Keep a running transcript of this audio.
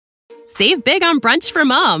Save big on brunch for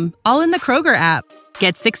mom, all in the Kroger app.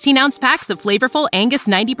 Get 16-ounce packs of flavorful Angus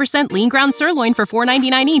 90% lean ground sirloin for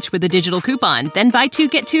 $4.99 each with a digital coupon. Then buy 2,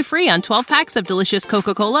 get 2 free on 12 packs of delicious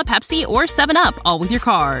Coca-Cola, Pepsi, or 7-Up, all with your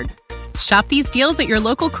card. Shop these deals at your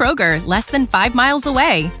local Kroger, less than 5 miles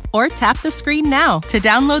away. Or tap the screen now to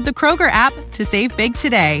download the Kroger app to save big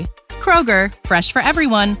today. Kroger, fresh for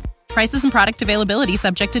everyone. Prices and product availability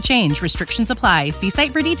subject to change. Restrictions apply. See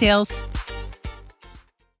site for details.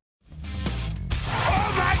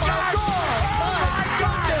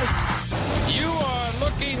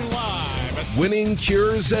 Winning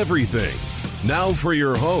cures everything. Now for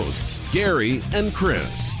your hosts, Gary and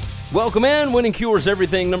Chris. Welcome in. Winning cures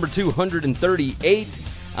everything, number 238.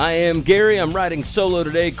 I am Gary. I'm riding solo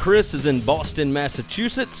today. Chris is in Boston,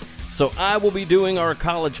 Massachusetts. So I will be doing our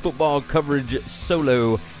college football coverage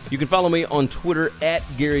solo. You can follow me on Twitter at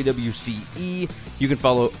GaryWCE. You can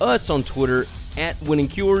follow us on Twitter at Winning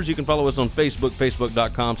Cures. You can follow us on Facebook,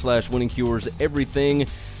 facebook.com/Winning Cures Everything.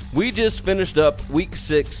 We just finished up week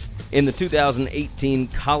 6 in the 2018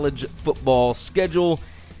 college football schedule.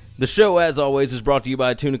 The show, as always, is brought to you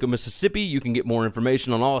by Tunica, Mississippi. You can get more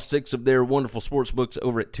information on all 6 of their wonderful sports books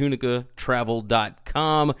over at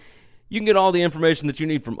tunicatravel.com. You can get all the information that you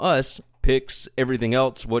need from us, picks, everything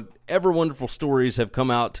else, whatever wonderful stories have come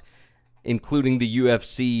out, including the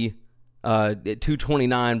UFC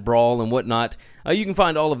 229 brawl and whatnot. You can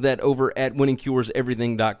find all of that over at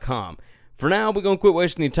winningcureseverything.com. For now, we're going to quit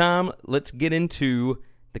wasting your time. Let's get into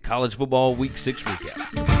the college football week 6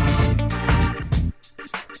 recap.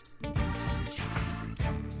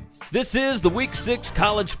 This is the week 6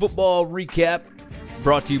 college football recap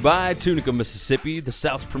brought to you by Tunica, Mississippi, the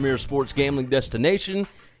South's premier sports gambling destination.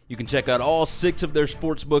 You can check out all 6 of their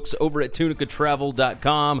sports books over at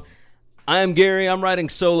tunicatravel.com. I am Gary. I'm riding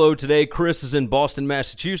solo today. Chris is in Boston,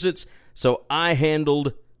 Massachusetts, so I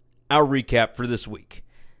handled our recap for this week.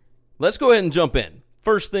 Let's go ahead and jump in.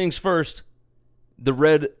 First things first, the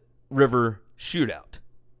Red River Shootout.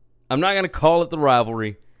 I'm not going to call it the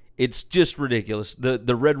rivalry. It's just ridiculous.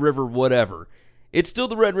 The Red River whatever. It's still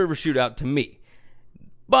the Red River Shootout to me.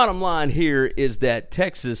 Bottom line here is that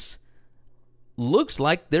Texas looks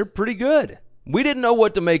like they're pretty good. We didn't know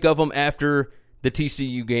what to make of them after the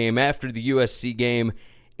TCU game, after the USC game.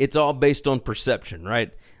 It's all based on perception,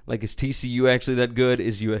 right? Like, is TCU actually that good?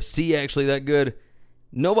 Is USC actually that good?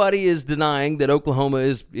 Nobody is denying that Oklahoma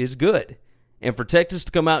is good. And for Texas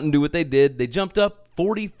to come out and do what they did, they jumped up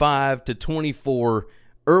 45-24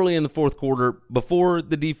 early in the fourth quarter before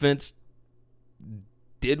the defense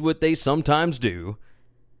did what they sometimes do,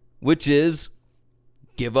 which is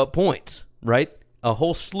give up points, right? A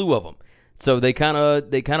whole slew of them. So they kind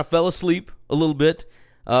of fell asleep a little bit,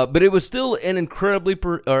 but it was still an incredibly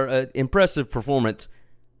impressive performance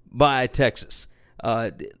by Texas.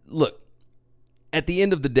 Look, at the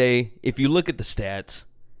end of the day, if you look at the stats,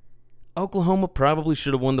 Oklahoma probably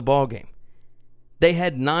should have won the ball game. They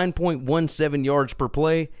had 9.17 yards per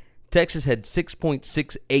play. Texas had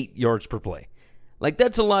 6.68 yards per play. Like,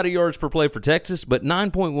 that's a lot of yards per play for Texas, but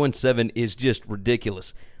 9.17 is just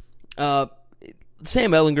ridiculous. Sam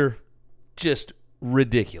Ehlinger, just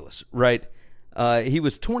ridiculous, right? He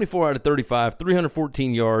was 24 out of 35,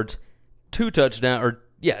 314 yards, 2 touchdowns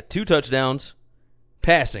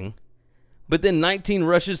passing, but then 19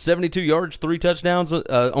 rushes, 72 yards, 3 touchdowns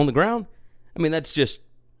on the ground. I mean, that's just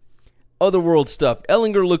otherworld stuff.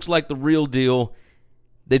 Ehlinger looks like the real deal.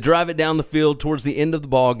 They drive it down the field towards the end of the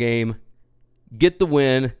ball game, get the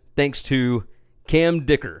win thanks to Cam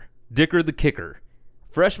Dicker the kicker.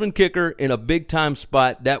 Freshman kicker in a big-time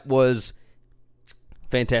spot. That was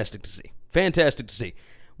fantastic to see. Fantastic to see.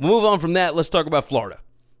 We'll move on from that. Let's talk about Florida.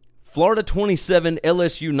 Florida 27,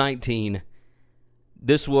 LSU 19.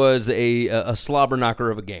 This was a slobber knocker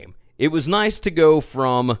of a game. It was nice to go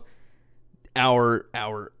from our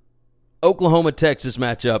Oklahoma-Texas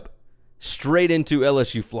matchup straight into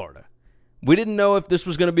LSU-Florida. We didn't know if this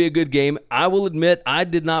was going to be a good game. I will admit I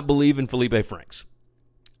did not believe in Felipe Franks.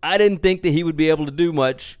 I didn't think that he would be able to do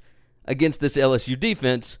much against this LSU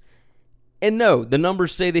defense. And no, the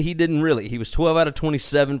numbers say that he didn't really. He was 12 out of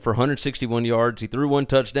 27 for 161 yards. He threw 1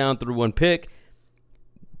 touchdown, threw 1 pick.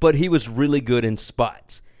 But he was really good in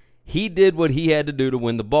spots. He did what he had to do to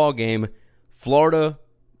win the ball game. Florida,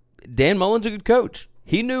 Dan Mullen's a good coach.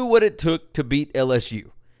 He knew what it took to beat LSU.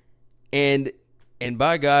 And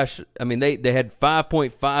by gosh, I mean, they had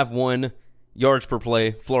 5.51 yards per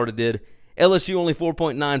play, Florida did. LSU only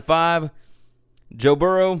 4.95. Joe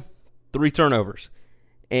Burrow, 3 turnovers.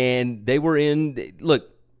 And they were in, look,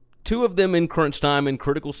 2 of them in crunch time in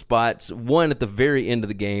critical spots, 1 at the very end of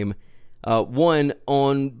the game, 1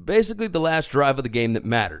 on basically the last drive of the game that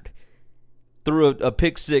mattered. threw a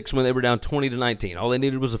pick six when they were down 20-19. All they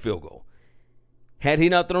needed was a field goal. Had he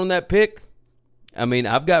not thrown that pick, I mean,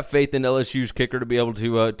 I've got faith in LSU's kicker to be able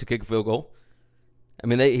to kick a field goal. I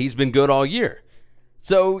mean, he's been good all year.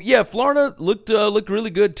 So, yeah, Florida looked really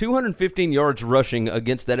good. 215 yards rushing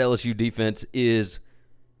against that LSU defense is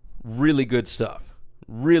really good stuff.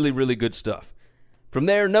 Really, really good stuff. From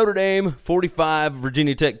there, Notre Dame, 45,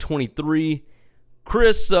 Virginia Tech, 23.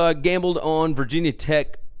 Chris gambled on Virginia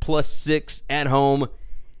Tech +6 at home.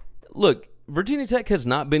 Look, Virginia Tech has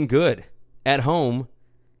not been good at home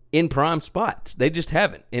in prime spots. They just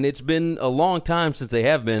haven't, and it's been a long time since they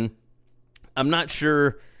have been. I'm not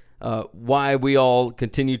sure why we all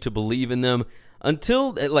continue to believe in them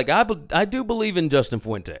until, like, I do believe in Justin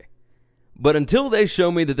Fuente, but until they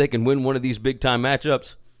show me that they can win one of these big-time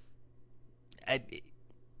matchups,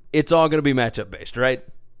 it's all going to be matchup-based, right?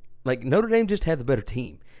 Like, Notre Dame just had the better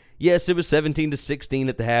team. Yes, it was 17-16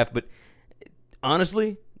 at the half, but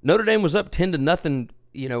honestly, Notre Dame was up 10-0,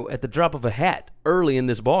 at the drop of a hat early in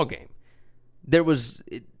this ball game. It was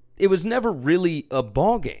never really a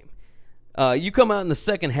ball game. You come out in the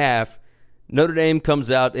second half, Notre Dame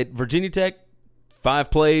comes out at Virginia Tech,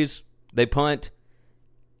 5 plays, they punt,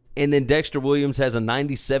 and then Dexter Williams has a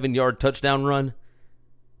 97-yard touchdown run.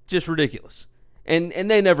 Just ridiculous. And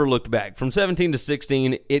they never looked back. From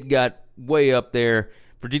 17-16, it got way up there.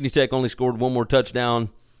 Virginia Tech only scored one more touchdown.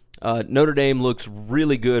 Notre Dame looks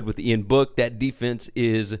really good with Ian Book. That defense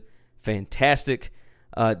is fantastic.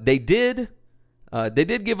 They did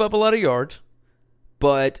give up a lot of yards,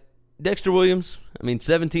 but Dexter Williams,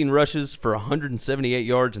 17 rushes for 178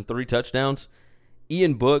 yards and 3 touchdowns.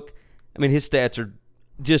 Ian Book, his stats are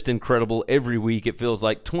just incredible every week. It feels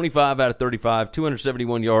like 25 out of 35,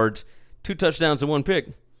 271 yards, 2 touchdowns and 1 pick.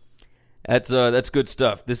 That's good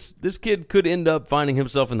stuff. This kid could end up finding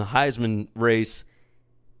himself in the Heisman race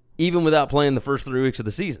even without playing the first 3 weeks of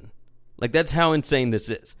the season. Like, that's how insane this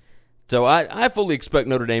is. So I fully expect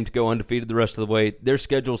Notre Dame to go undefeated the rest of the way. Their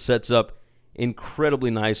schedule sets up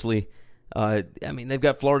incredibly nicely. They've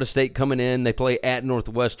got Florida State coming in. They play at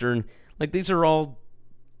Northwestern. Like, these are all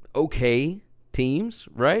okay teams,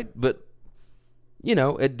 right? But,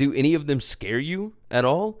 do any of them scare you at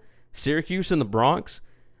all? Syracuse and the Bronx?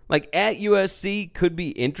 Like, at USC could be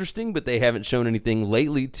interesting, but they haven't shown anything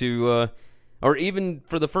lately to, or even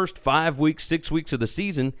for the first 5 weeks, 6 weeks of the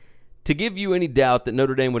season, to give you any doubt that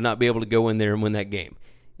Notre Dame would not be able to go in there and win that game.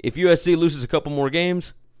 If USC loses a couple more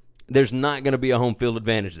games, there's not going to be a home field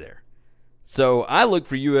advantage there. So I look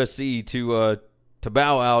for USC to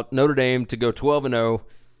bow out, Notre Dame to go 12-0.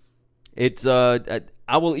 It's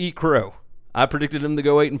I will eat crow. I predicted them to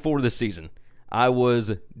go 8-4 this season. I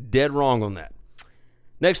was dead wrong on that.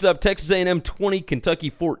 Next up, Texas A&M 20, Kentucky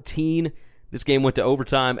 14. This game went to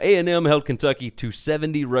overtime. A&M held Kentucky to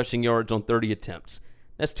 70 rushing yards on 30 attempts.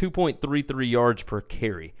 That's 2.33 yards per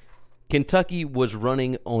carry. Kentucky was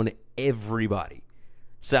running on everybody.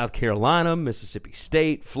 South Carolina, Mississippi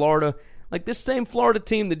State, Florida. Like, this same Florida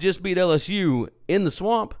team that just beat LSU in the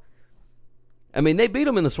swamp, they beat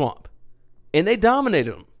them in the swamp. And they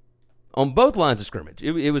dominated them on both lines of scrimmage.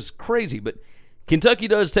 It was crazy, but Kentucky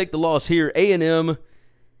does take the loss here. A&M,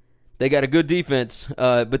 they got a good defense,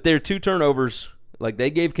 but their 2 turnovers, like,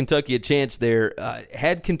 they gave Kentucky a chance there.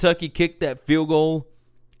 Had Kentucky kicked that field goal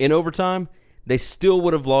in overtime, they still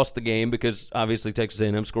would have lost the game because obviously Texas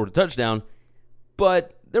A&M scored a touchdown.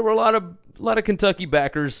 But there were a lot of Kentucky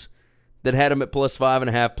backers that had them at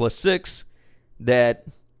 +5.5, +6, that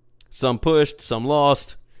some pushed, some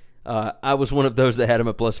lost. I was one of those that had them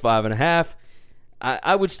at +5.5.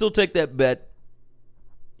 I would still take that bet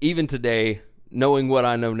even today, knowing what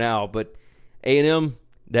I know now. But A&M,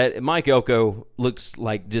 that Mike Elko looks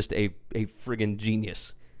like just a friggin'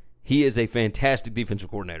 genius. He is a fantastic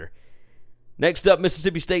defensive coordinator. Next up,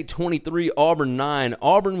 Mississippi State 23, Auburn 9.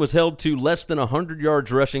 Auburn was held to less than 100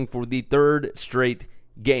 yards rushing for the 3rd straight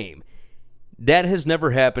game. That has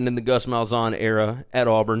never happened in the Gus Malzahn era at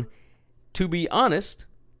Auburn. To be honest,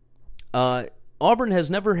 Auburn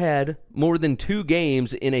has never had more than 2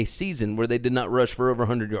 games in a season where they did not rush for over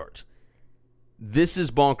 100 yards. This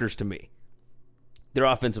is bonkers to me. Their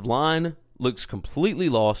offensive line looks completely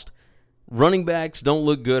lost. Running backs don't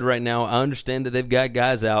look good right now. I understand that they've got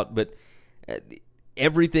guys out, but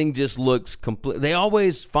everything just looks complete. They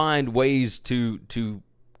always find ways to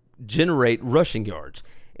generate rushing yards,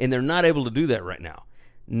 and they're not able to do that right now.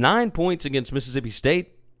 9 points against Mississippi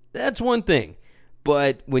State, that's one thing.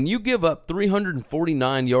 But when you give up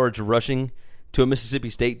 349 yards rushing to a Mississippi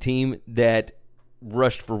State team that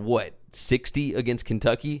rushed for 60 against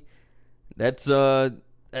Kentucky, that's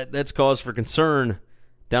cause for concern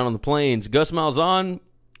down on the plains. Gus Malzahn,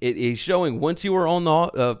 He's showing once you're on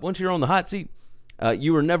the hot seat,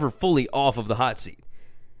 you are never fully off of the hot seat.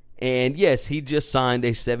 And yes, he just signed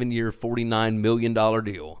a 7-year, $49 million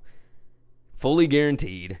deal, fully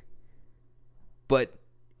guaranteed. But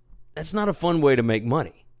that's not a fun way to make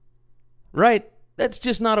money, right? That's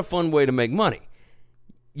just not a fun way to make money.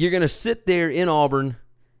 You're going to sit there in Auburn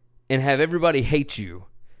and have everybody hate you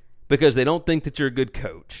because they don't think that you're a good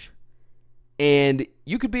coach. And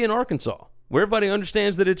you could be in Arkansas, where everybody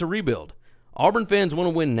understands that it's a rebuild. Auburn fans want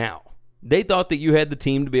to win now. They thought that you had the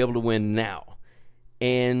team to be able to win now.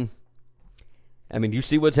 And, I mean, you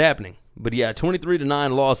see what's happening. But, yeah,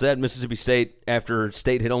 23-9 loss at Mississippi State after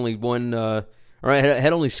State had only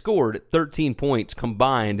had only scored 13 points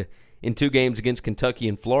combined in 2 games against Kentucky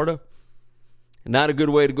and Florida. Not a good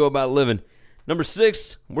way to go about living. Number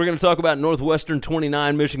 6, we're going to talk about Northwestern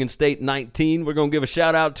 29, Michigan State 19. We're going to give a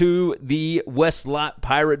shout-out to the West Lot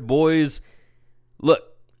Pirate boys. Look,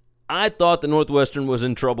 I thought the Northwestern was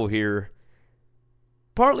in trouble here,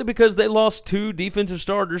 partly because they lost 2 defensive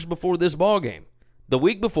starters before this ballgame. The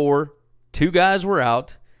week before, 2 guys were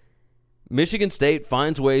out. Michigan State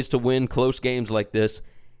finds ways to win close games like this,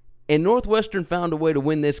 and Northwestern found a way to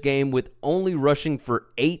win this game with only rushing for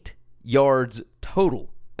 8 yards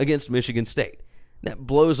total against Michigan State. That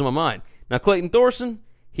blows my mind. Now, Clayton Thorson,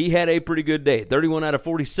 he had a pretty good day. 31 out of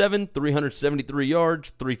 47, 373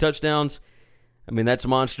 yards, 3 touchdowns. I mean, that's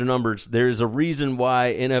monster numbers. There's a reason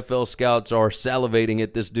why NFL scouts are salivating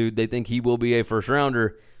at this dude. They think he will be a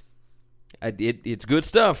first-rounder. It's good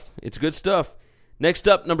stuff. It's good stuff. Next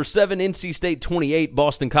up, number 7, NC State 28,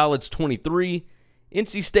 Boston College 23.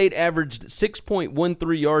 NC State averaged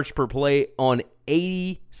 6.13 yards per play on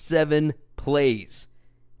 87 plays.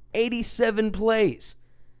 87 plays.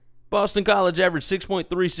 Boston College averaged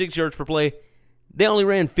 6.36 yards per play. They only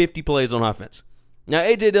ran 50 plays on offense. Now,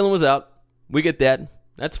 A.J. Dillon was out. We get that.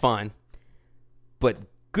 That's fine. But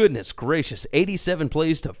goodness gracious, 87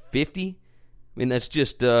 plays to 50? I mean, that's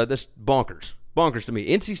just that's bonkers. Bonkers to me.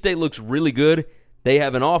 NC State looks really good. They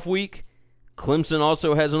have an off week. Clemson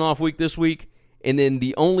also has an off week this week. And then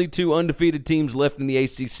the only 2 undefeated teams left in the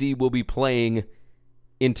ACC will be playing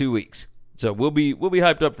in 2 weeks. So we'll be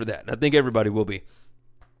hyped up for that. I think everybody will be.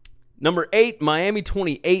 Number 8, Miami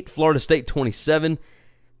 28, Florida State 27.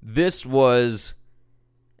 This was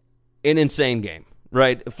an insane game,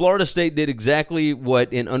 right? Florida State did exactly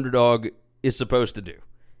what an underdog is supposed to do.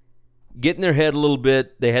 Get in their head a little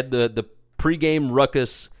bit. They had the pregame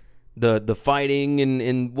ruckus, the fighting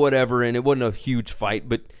and whatever, and it wasn't a huge fight,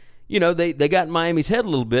 but you know, they got in Miami's head a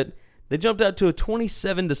little bit. They jumped out to a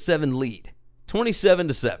 27-7 lead.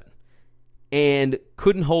 27-7. And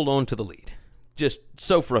couldn't hold on to the lead. Just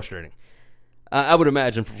so frustrating. I would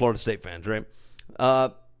imagine for Florida State fans, right?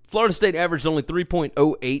 Florida State averaged only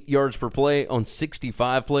 3.08 yards per play on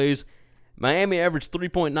 65 plays. Miami averaged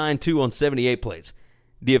 3.92 on 78 plays.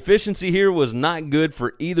 The efficiency here was not good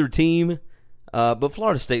for either team, but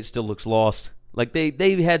Florida State still looks lost. Like,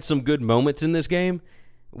 they had some good moments in this game,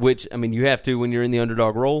 which, I mean, you have to when you're in the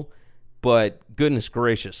underdog role, but goodness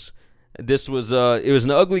gracious. This was it was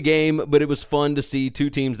an ugly game, but it was fun to see 2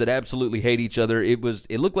 teams that absolutely hate each other. It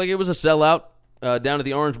looked like it was a sellout down at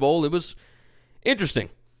the Orange Bowl. It was interesting.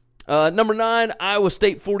 Number 9, Iowa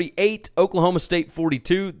State 48, Oklahoma State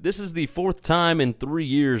 42. This is the 4th time in 3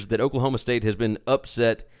 years that Oklahoma State has been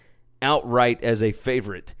upset outright as a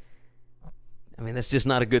favorite. I mean, that's just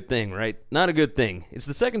not a good thing, right? Not a good thing. It's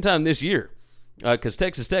the 2nd time this year because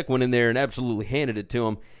Texas Tech went in there and absolutely handed it to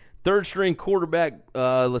them. 3rd-string quarterback,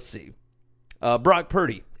 Brock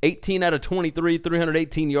Purdy, 18 out of 23,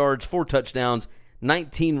 318 yards, 4 touchdowns,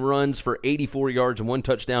 19 runs for 84 yards and 1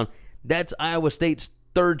 touchdown. That's Iowa State's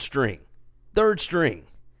 3rd string. 3rd string.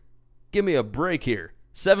 Give me a break here.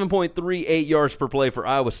 7.38 yards per play for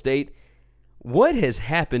Iowa State. What has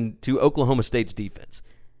happened to Oklahoma State's defense?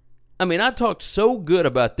 I mean, I talked so good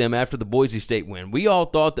about them after the Boise State win. We all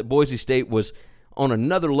thought that Boise State was on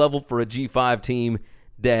another level for a G5 team,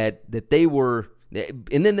 that they were,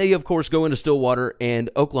 and then they, of course, go into Stillwater, and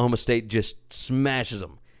Oklahoma State just smashes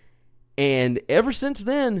them. And ever since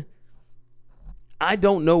then, I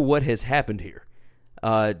don't know what has happened here.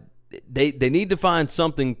 They need to find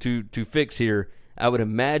something to fix here. I would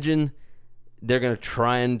imagine they're going to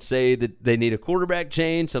try and say that they need a quarterback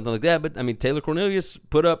change, something like that. But, I mean, Taylor Cornelius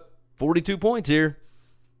put up 42 points here.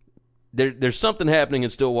 There's something happening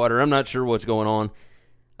in Stillwater. I'm not sure what's going on.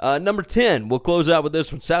 Number 10, we'll close out with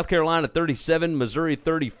this one. South Carolina 37, Missouri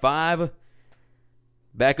 35.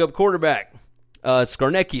 Backup quarterback,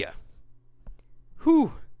 Scarnecchia.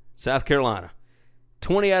 South Carolina.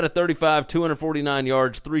 20 out of 35, 249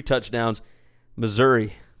 yards, 3 touchdowns.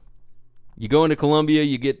 Missouri, You go into Columbia,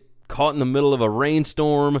 you get caught in the middle of a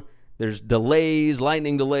rainstorm. There's delays,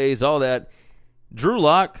 lightning delays, all that. Drew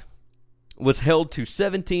Lock was held to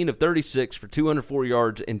 17 of 36 for 204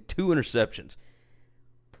 yards and 2 interceptions.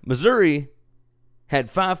 Missouri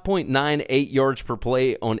had 5.98 yards per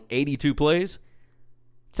play on 82 plays.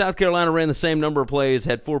 South Carolina ran the same number of plays,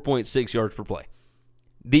 had 4.6 yards per play.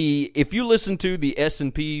 If you listen to the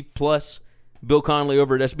S&P Plus, Bill Connolly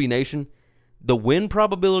over at SB Nation, the win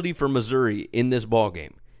probability for Missouri in this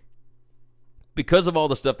ballgame, because of all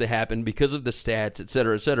the stuff that happened, because of the stats, et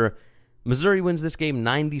cetera, Missouri wins this game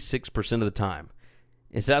 96% of the time.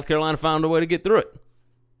 And South Carolina found a way to get through it.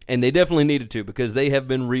 And they definitely needed to, because they have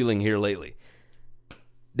been reeling here lately.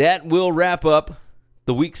 That will wrap up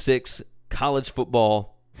the Week 6 college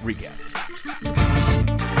football recap.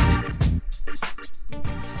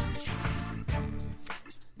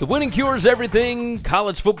 The Winning Cures Everything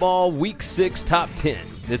College Football Week 6 Top 10.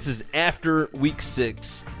 This is after Week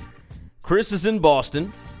 6. Chris is in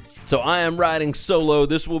Boston, so I am riding solo.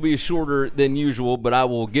 This will be shorter than usual, but I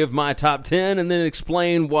will give my top 10 and then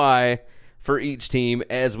explain why for each team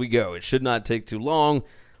as we go. It should not take too long.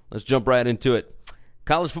 Let's jump right into it.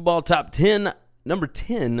 College football top 10, number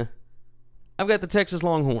 10, I've got the Texas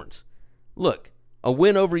Longhorns. Look, a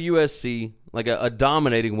win over USC, like a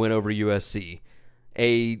dominating win over USC.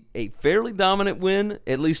 A fairly dominant win,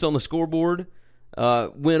 at least on the scoreboard,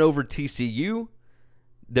 win over TCU.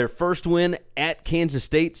 Their first win at Kansas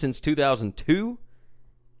State since 2002.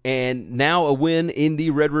 And now a win in the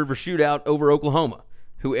Red River Shootout over Oklahoma,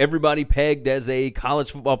 who everybody pegged as a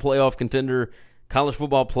college football playoff contender, college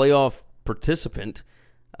football playoff participant.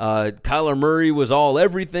 Kyler Murray was all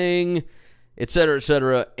everything, et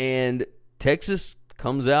cetera, and Texas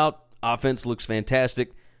comes out. Offense looks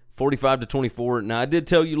fantastic, 45-24. Now, I did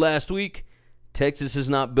tell you last week, Texas is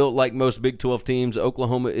not built like most Big 12 teams.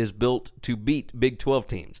 Oklahoma is built to beat Big 12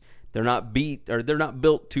 teams. They're not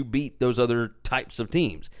built to beat those other types of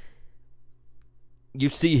teams. You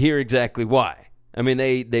see here exactly why. I mean,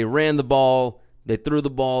 they ran the ball, they threw the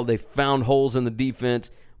ball, they found holes in the defense.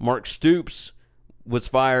 Mark Stoops was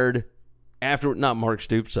fired after, not Mark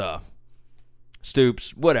Stoops,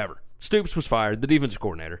 Stoops, whatever. Stoops was fired, the defensive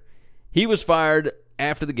coordinator. He was fired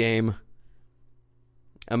after the game.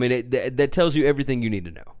 I mean, that tells you everything you need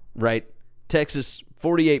to know, right? Texas,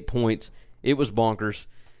 48 points. It was bonkers.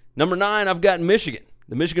 Number 9, I've got Michigan.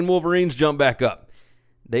 The Michigan Wolverines jump back up.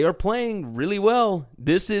 They are playing really well.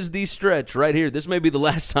 This is the stretch right here. This may be the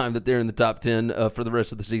last time that they're in the top 10 for the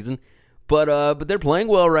rest of the season. But they're playing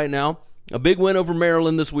well right now. A big win over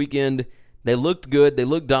Maryland this weekend. They looked good. They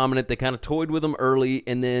looked dominant. They kind of toyed with them early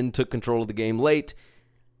and then took control of the game late.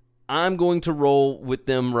 I'm going to roll with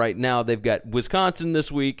them right now. They've got Wisconsin this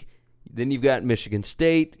week. Then you've got Michigan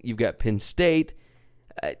State. You've got Penn State.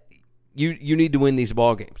 You need to win these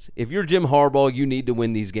ball games. If you're Jim Harbaugh, you need to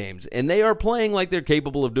win these games. And they are playing like they're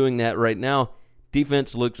capable of doing that right now.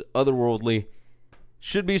 Defense looks otherworldly.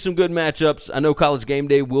 Should be some good matchups. I know College Game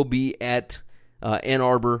Day will be at Ann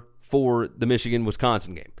Arbor for the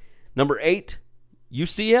Michigan-Wisconsin game. Number 8,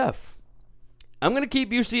 UCF. I'm going to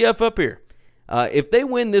keep UCF up here. If they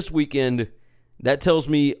win this weekend, that tells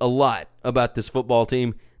me a lot about this football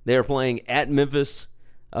team. They are playing at Memphis.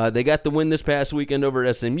 They got the win this past weekend over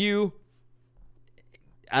at SMU.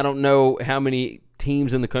 I don't know how many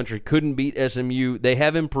teams in the country couldn't beat SMU. They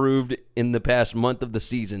have improved in the past month of the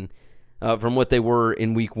season from what they were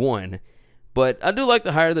in week 1. But I do like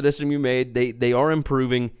the hire that SMU made. They are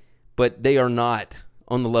improving, but they are not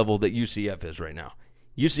on the level that UCF is right now.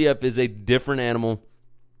 UCF is a different animal.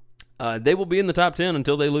 They will be in the top 10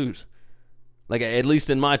 until they lose, like at least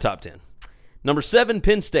in my top 10. Number 7,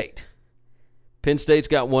 Penn State. Penn State's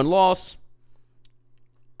got one loss.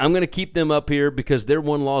 I'm going to keep them up here because their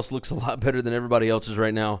one loss looks a lot better than everybody else's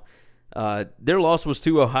right now. Their loss was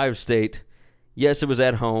to Ohio State. Yes, it was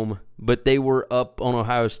at home, but they were up on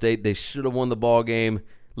Ohio State. They should have won the ball game.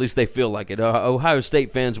 At least they feel like it. Ohio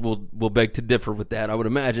State fans will beg to differ with that, I would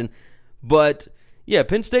imagine. But, yeah,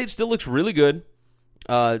 Penn State still looks really good.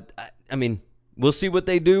 I mean, we'll see what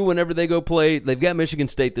they do whenever they go play. They've got Michigan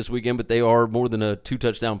State this weekend, but they are more than a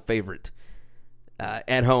 2-touchdown favorite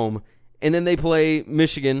at home. And then they play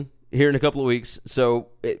Michigan here in a couple of weeks. So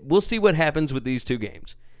we'll see what happens with these two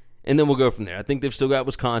games. And then we'll go from there. I think they've still got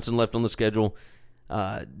Wisconsin left on the schedule.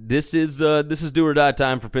 This is do or die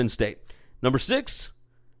time for Penn State. Number 6,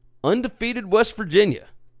 undefeated West Virginia.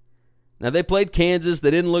 Now, they played Kansas.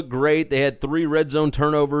 They didn't look great. They had 3 red zone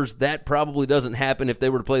turnovers. That probably doesn't happen if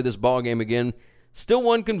they were to play this ball game again. Still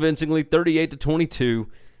won convincingly, 38-22.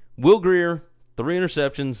 Will Grier, 3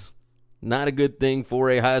 interceptions. Not a good thing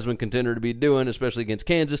for a Heisman contender to be doing, especially against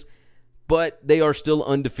Kansas. but they are still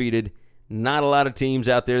undefeated. Not a lot of teams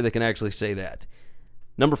out there that can actually say that.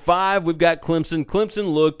 Number 5, we've got Clemson.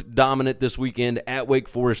 Clemson looked dominant this weekend at Wake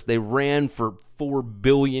Forest. They ran for 4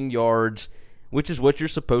 billion yards, which is what you're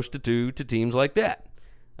supposed to do to teams like that.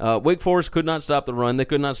 Wake Forest could not stop the run. They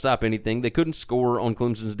could not stop anything. They couldn't score on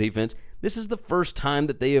Clemson's defense. This is the first time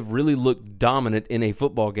that they have really looked dominant in a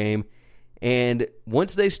football game. And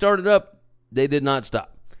once they started up, they did not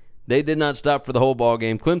stop. They did not stop for the whole ball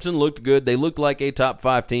game. Clemson looked good. They looked like a top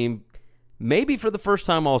 5 team, maybe for the first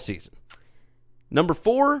time all season. Number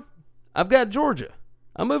 4, I've got Georgia.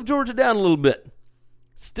 I moved Georgia down a little bit.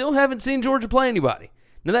 Still haven't seen Georgia play anybody.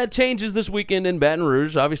 Now that changes this weekend in Baton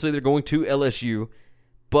Rouge. Obviously, they're going to LSU.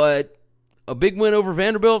 But a big win over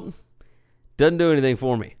Vanderbilt doesn't do anything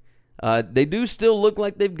for me. They do still look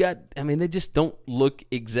like they've got, they just don't look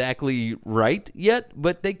exactly right yet,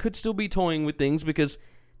 but they could still be toying with things because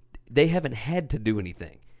they haven't had to do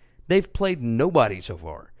anything. They've played nobody so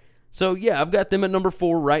far. So, yeah, I've got them at number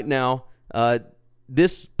 4 right now.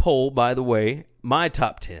 This poll, by the way, my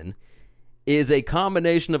top 10, is a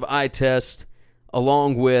combination of eye test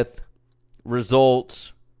along with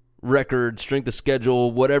results, record, strength of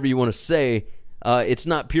schedule, whatever you want to say. It's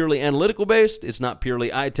not purely analytical based. It's not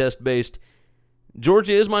purely eye test based.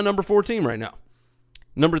 Georgia is my number 4 team right now.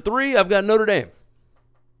 Number 3, I've got Notre Dame.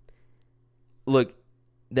 Look,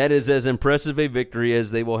 that is as impressive a victory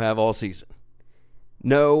as they will have all season.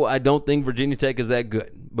 No, I don't think Virginia Tech is that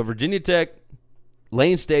good. But Virginia Tech,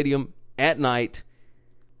 Lane Stadium, at night,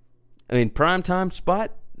 primetime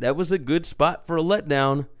spot, that was a good spot for a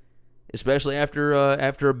letdown, especially after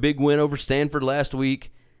a big win over Stanford last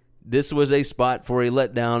week. This was a spot for a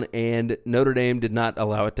letdown, and Notre Dame did not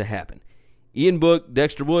allow it to happen. Ian Book,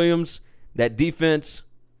 Dexter Williams, that defense,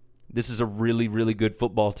 this is a really, really good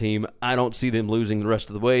football team. I don't see them losing the rest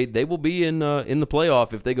of the way. They will be in the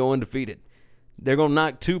playoff if they go undefeated. They're going to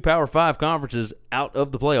knock 2 Power 5 conferences out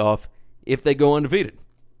of the playoff if they go undefeated.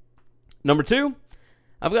 Number 2,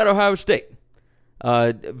 I've got Ohio State.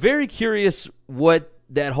 Very curious what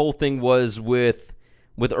that whole thing was with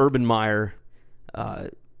Urban Meyer.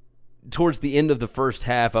 Towards the end of the first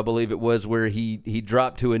half, I believe it was, where he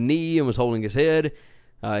dropped to a knee and was holding his head.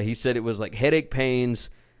 He said it was like headache pains.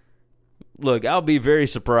 Look, I'll be very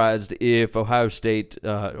surprised if Ohio State,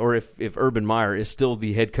 or if Urban Meyer is still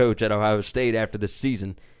the head coach at Ohio State after this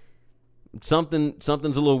season. Something's a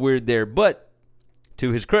little weird there, but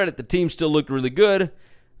to his credit, the team still looked really good.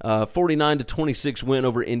 49-26 win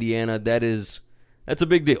over Indiana. That's a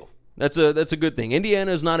big deal. That's a good thing.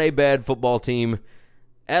 Indiana is not a bad football team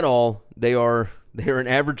at all. They're an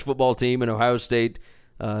average football team, and Ohio State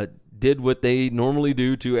did what they normally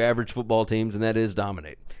do to average football teams, and that is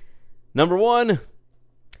dominate. Number 1,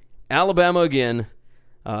 Alabama again.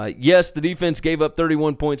 Yes, the defense gave up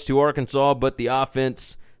 31 points to Arkansas, but the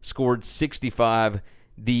offense scored 65.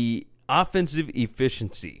 The offensive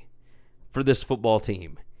efficiency for this football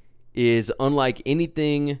team is unlike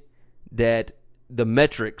anything that the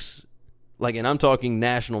metrics, and I'm talking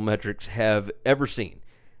national metrics, have ever seen.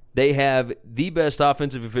 They have the best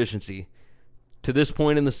offensive efficiency to this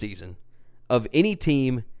point in the season of any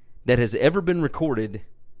team that has ever been recorded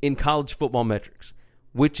in college football metrics,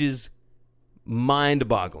 which is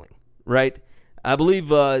mind-boggling, right? I believe,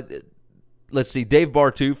 Dave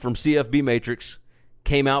Bartu from CFB Matrix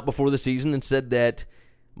came out before the season and said that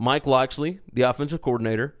Mike Locksley, the offensive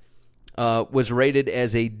coordinator, was rated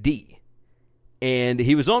as a D. And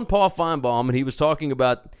he was on Paul Feinbaum, and he was talking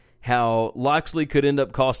about how Locksley could end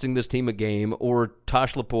up costing this team a game, or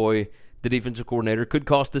Tosh Lapoy, the defensive coordinator, could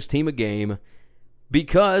cost this team a game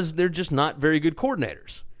because they're just not very good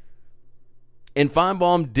coordinators. And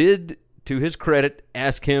Feinbaum did, to his credit,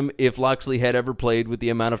 ask him if Locksley had ever played with the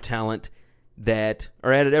amount of talent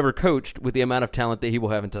or had ever coached with the amount of talent that he will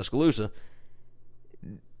have in Tuscaloosa.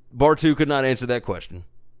 Bartu could not answer that question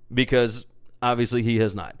because obviously he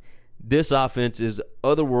has not. This offense is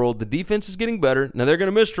otherworld. The defense is getting better. Now they're going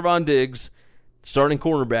to miss Trevon Diggs, starting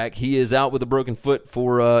cornerback. He is out with a broken foot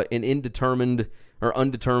for an indetermined or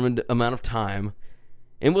undetermined amount of time.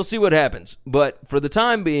 And we'll see what happens. But for the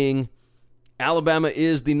time being, Alabama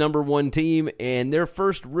is the number 1 team, and their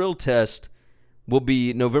first real test will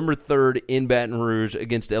be November 3rd in Baton Rouge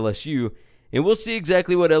against LSU. And we'll see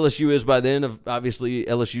exactly what LSU is by then. Obviously,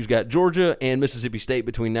 LSU's got Georgia and Mississippi State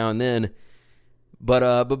between now and then.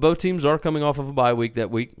 But both teams are coming off of a bye week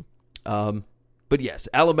that week. But yes,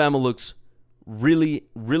 Alabama looks really,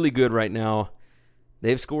 really good right now.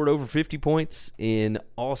 They've scored over 50 points in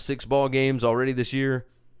all 6 ball games already this year.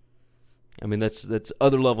 That's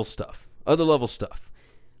other level stuff. Other level stuff.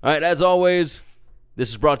 All right, as always, This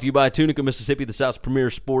is brought to you by Tunica, Mississippi, the South's premier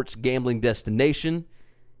sports gambling destination.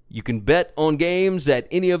 You can bet on games at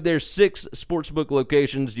any of their 6 sportsbook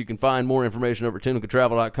locations. You can find more information over at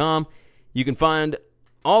tunicatravel.com. You can find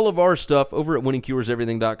all of our stuff over at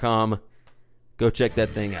winningcureseverything.com. Go check that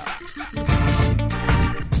thing out.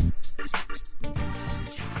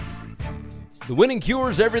 The Winning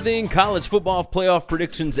Cures Everything College Football Playoff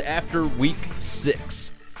predictions after Week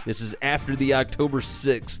 6. This is after the October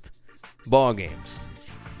 6th ball games.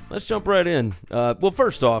 Let's jump right in. Well,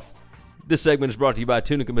 first off, this segment is brought to you by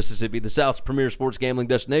Tunica, Mississippi, the South's premier sports gambling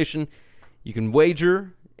destination. You can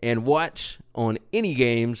wager and watch on any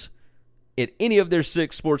games at any of their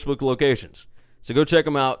 6 sportsbook locations. So go check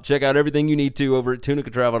them out. Check out everything you need to over at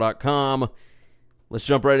tunicatravel.com. Let's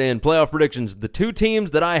jump right in. Playoff predictions. The 2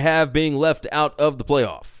 teams that I have being left out of the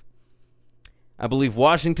playoff. I believe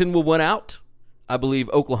Washington will win out. I believe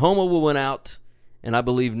Oklahoma will win out. And I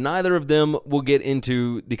believe neither of them will get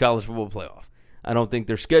into the college football playoff. I don't think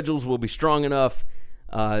their schedules will be strong enough.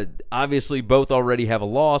 Obviously, both already have a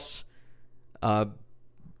loss. Not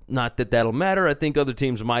that that'll matter. I think other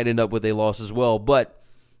teams might end up with a loss as well. But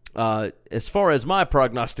as far as my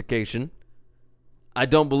prognostication, I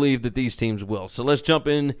don't believe that these teams will. So let's jump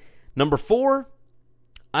in. Number 4,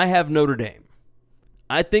 I have Notre Dame.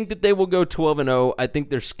 I think that they will go 12-0. I think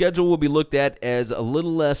their schedule will be looked at as a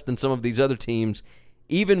little less than some of these other teams,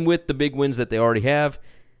 even with the big wins that they already have.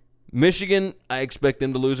 Michigan, I expect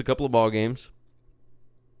them to lose a couple of ball games.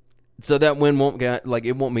 So that win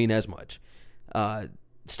won't mean as much.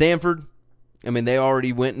 Stanford, I mean, they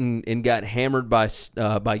already went and got hammered by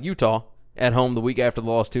Utah at home the week after the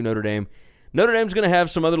loss to Notre Dame. Notre Dame's going to have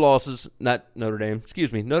some other losses. Notre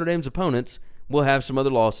Dame's opponents will have some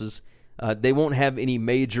other losses. They won't have any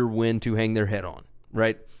major win to hang their head on,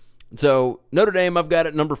 right? So Notre Dame, I've got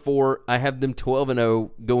at number 4. I have them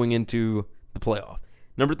 12-0 going into the playoff.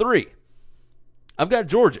 Number 3, I've got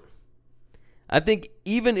Georgia. I think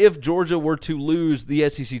even if Georgia were to lose the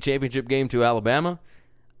SEC championship game to Alabama,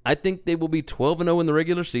 I think they will be 12-0 in the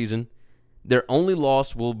regular season. Their only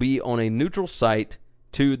loss will be on a neutral site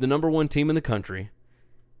to the number 1 team in the country.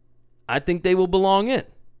 I think they will belong in.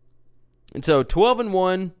 And so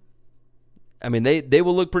 12-1, I mean, they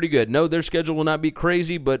will look pretty good. No, their schedule will not be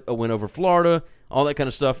crazy, but a win over Florida, all that kind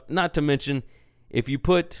of stuff. Not to mention, if you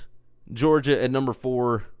put Georgia at number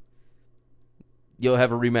 4, you'll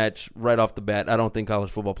have a rematch right off the bat. I don't think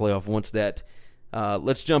college football playoff wants that.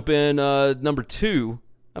 Let's jump in. Number 2,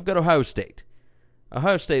 I've got Ohio State.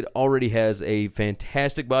 Ohio State already has a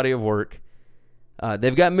fantastic body of work.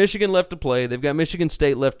 They've got Michigan left to play. They've got Michigan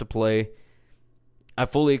State left to play. I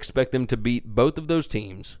fully expect them to beat both of those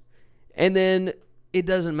teams. And then it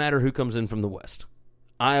doesn't matter who comes in from the West.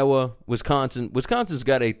 Iowa, Wisconsin. Wisconsin's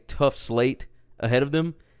got a tough slate ahead of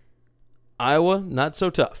them. Iowa, not so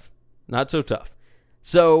tough. Not so tough.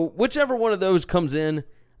 So whichever one of those comes in,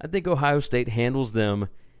 I think Ohio State handles them.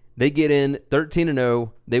 They get in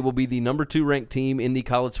 13-0. They will be the number 2 ranked team in the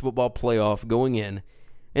college football playoff going in.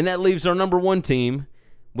 And that leaves our number 1 team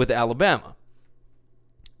with Alabama.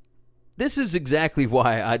 This is exactly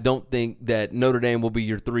why I don't think that Notre Dame will be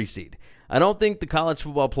your 3 seed. I don't think the college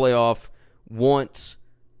football playoff wants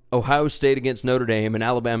Ohio State against Notre Dame and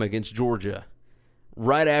Alabama against Georgia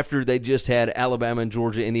right after they just had Alabama and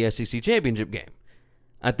Georgia in the SEC championship game.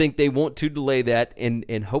 I think they want to delay that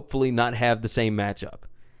and hopefully not have the same matchup.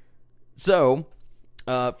 So,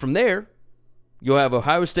 from there, you'll have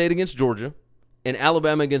Ohio State against Georgia and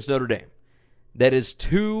Alabama against Notre Dame. That is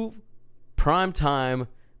 2 primetime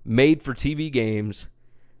made-for-TV games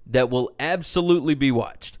that will absolutely be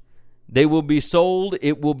watched. They will be sold.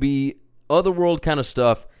 It will be otherworld kind of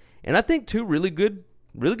stuff. And I think 2 really good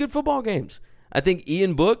football games. I think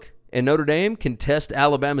Ian Book and Notre Dame can test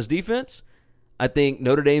Alabama's defense. I think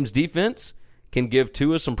Notre Dame's defense can give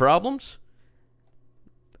Tua some problems.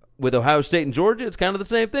 With Ohio State and Georgia, it's kind of the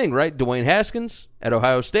same thing, right? Dwayne Haskins at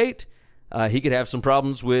Ohio State, he could have some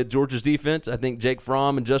problems with Georgia's defense. I think Jake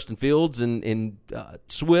Fromm and Justin Fields and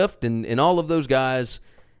Swift and all of those guys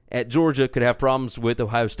at Georgia could have problems with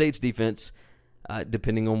Ohio State's defense,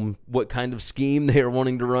 depending on what kind of scheme they are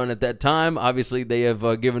wanting to run at that time. Obviously, they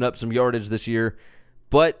have given up some yardage this year,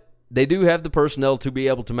 but they do have the personnel to be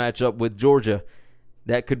able to match up with Georgia.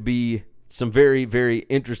 That could be some very, very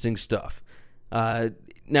interesting stuff.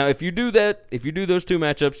 Now, if you do that, if you do those 2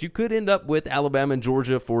 matchups, you could end up with Alabama and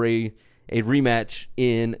Georgia for a rematch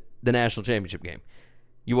in the national championship game.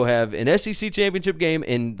 You will have an SEC championship game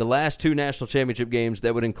and the last 2 national championship games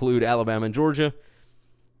that would include Alabama and Georgia.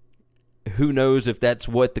 Who knows if that's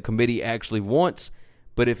what the committee actually wants,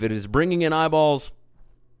 but if it is bringing in eyeballs,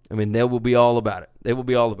 I mean, they will be all about it. They will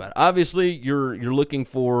be all about it. Obviously, you're looking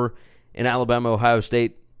for an Alabama-Ohio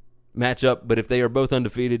State matchup, but if they are both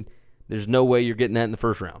undefeated, there's no way you're getting that in the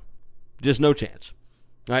first round. Just no chance.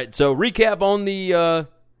 All right, so recap on the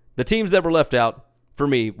teams that were left out for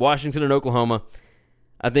me, Washington and Oklahoma.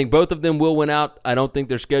 I think both of them will win out. I don't think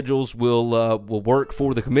their schedules will work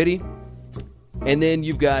for the committee. And then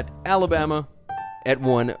you've got Alabama at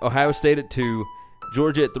 1, Ohio State at 2,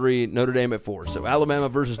 Georgia at 3, Notre Dame at 4. So Alabama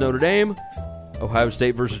versus Notre Dame, Ohio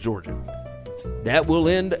State versus Georgia. That will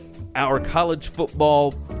end our college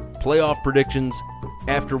football playoff predictions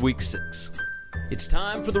after Week 6. It's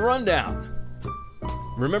time for the rundown.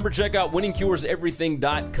 Remember, check out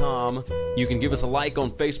winningcureseverything.com. You can give us a like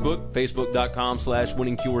on Facebook,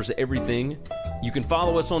 facebook.com/winningcureseverything. You can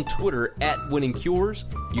follow us on Twitter at winningcures.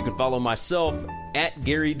 You can follow myself at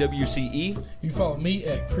Gary WCE. You can follow me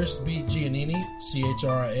at Chris B. Giannini,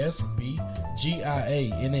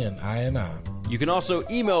 ChrisBGiannini. You can also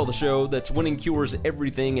email the show. That's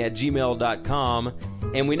winningcureseverything@gmail.com.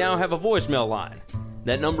 And we now have a voicemail line.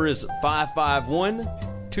 That number is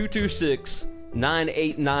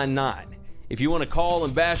 551-226-9899. If you want to call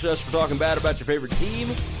and bash us for talking bad about your favorite team,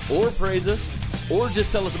 or praise us, or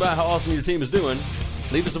just tell us about how awesome your team is doing,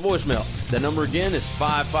 leave us a voicemail. That number again is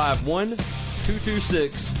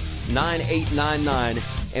 551-226-9899,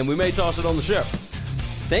 and we may toss it on the show.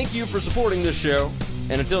 Thank you for supporting this show,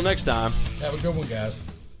 and until next time, have a good one, guys.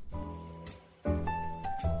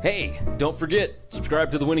 Hey, don't forget,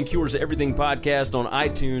 subscribe to the Winning Cures Everything podcast on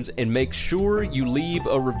iTunes and make sure you leave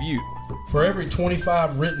a review. For every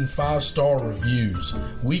 25 written 5-star reviews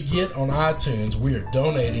we get on iTunes, we are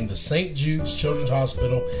donating to St. Jude's Children's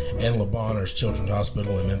Hospital and Le Bonheur Children's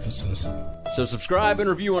Hospital in Memphis, Tennessee. So subscribe and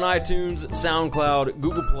review on iTunes, SoundCloud,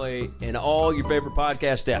 Google Play, and all your favorite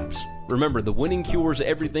podcast apps. Remember, the Winning Cures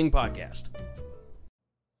Everything podcast.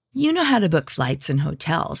 You know how to book flights and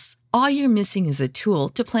hotels. All you're missing is a tool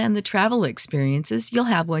to plan the travel experiences you'll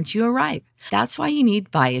have once you arrive. That's why you need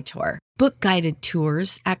Viator. Book guided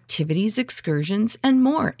tours, activities, excursions, and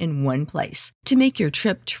more in one place to make your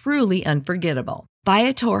trip truly unforgettable.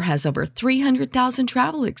 Viator has over 300,000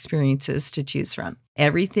 travel experiences to choose from.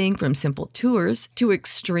 Everything from simple tours to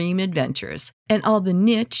extreme adventures and all the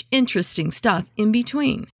niche, interesting stuff in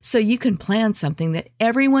between. So you can plan something that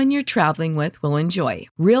everyone you're traveling with will enjoy.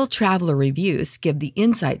 Real traveler reviews give the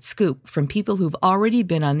inside scoop from people who've already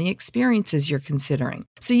been on the experiences you're considering.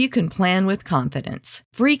 So you can plan with confidence.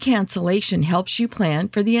 Free cancellation helps you plan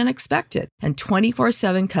for the unexpected. And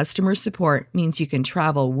 24/7 customer support means you can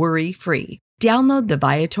travel worry-free. Download the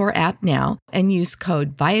Viator app now and use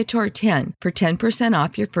code Viator10 for 10%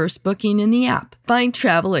 off your first booking in the app. Find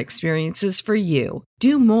travel experiences for you.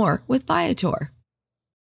 Do more with Viator.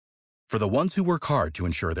 For the ones who work hard to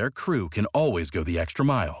ensure their crew can always go the extra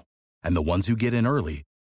mile, and the ones who get in early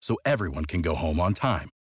so everyone can go home on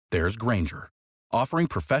time, there's Grainger, offering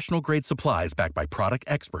professional-grade supplies backed by product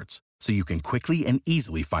experts so you can quickly and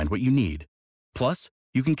easily find what you need. Plus,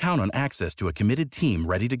 you can count on access to a committed team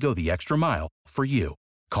ready to go the extra mile for you.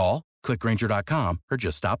 Call, click Grainger.com, or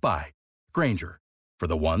just stop by. Grainger, for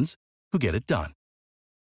the ones who get it done.